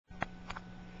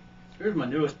Here's my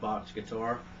newest box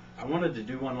guitar. I wanted to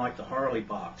do one like the Harley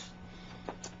box.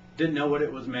 Didn't know what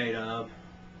it was made of,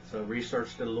 so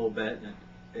researched it a little bit, and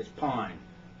it's pine.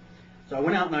 So I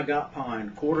went out and I got pine,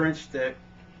 1/4 inch thick.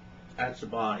 That's the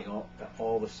body,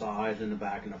 all the sides and the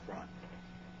back and the front.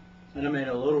 And I made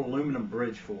a little aluminum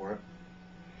bridge for it.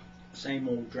 Same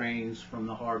old drains from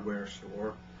the hardware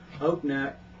store. Oak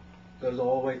neck, goes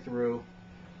all the way through.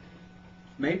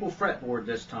 Maple fretboard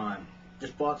this time.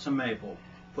 Just bought some maple,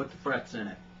 put the frets in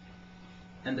it.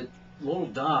 And the little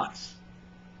dots,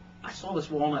 I saw this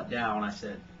walnut dowel and I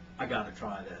said, I gotta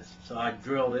try this. So I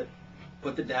drilled it,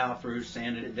 put the dowel through,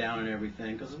 sanded it down and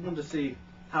everything, because I wanted to see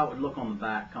how it would look on the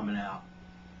back coming out.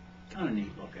 Kind of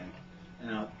neat looking.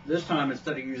 And this time,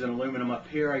 instead of using aluminum up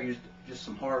here, I used just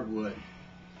some hardwood.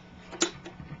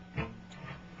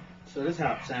 So this is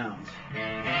how it sounds.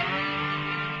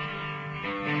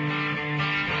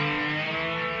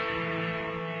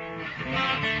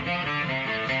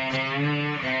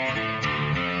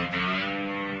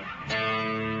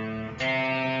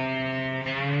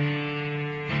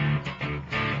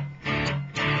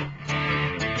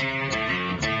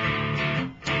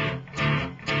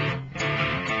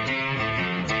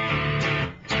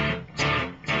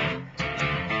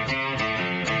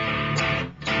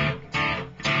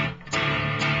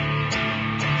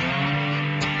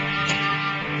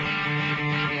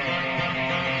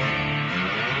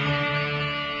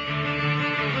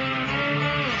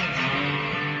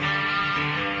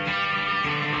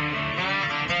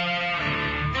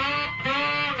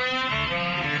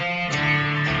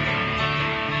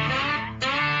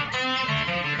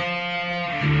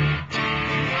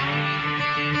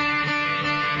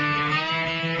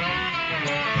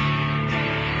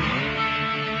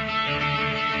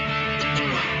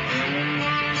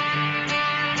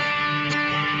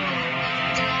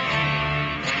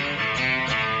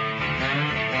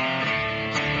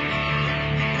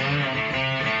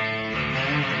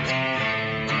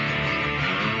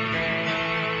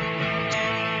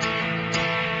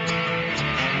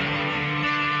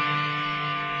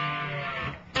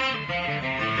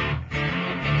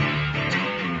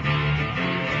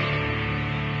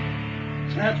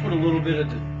 That's what a little bit of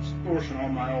distortion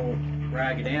on my old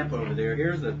ragged amp over there.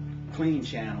 Here's the clean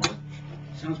channel. It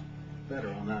sounds better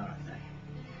on that,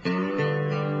 I think.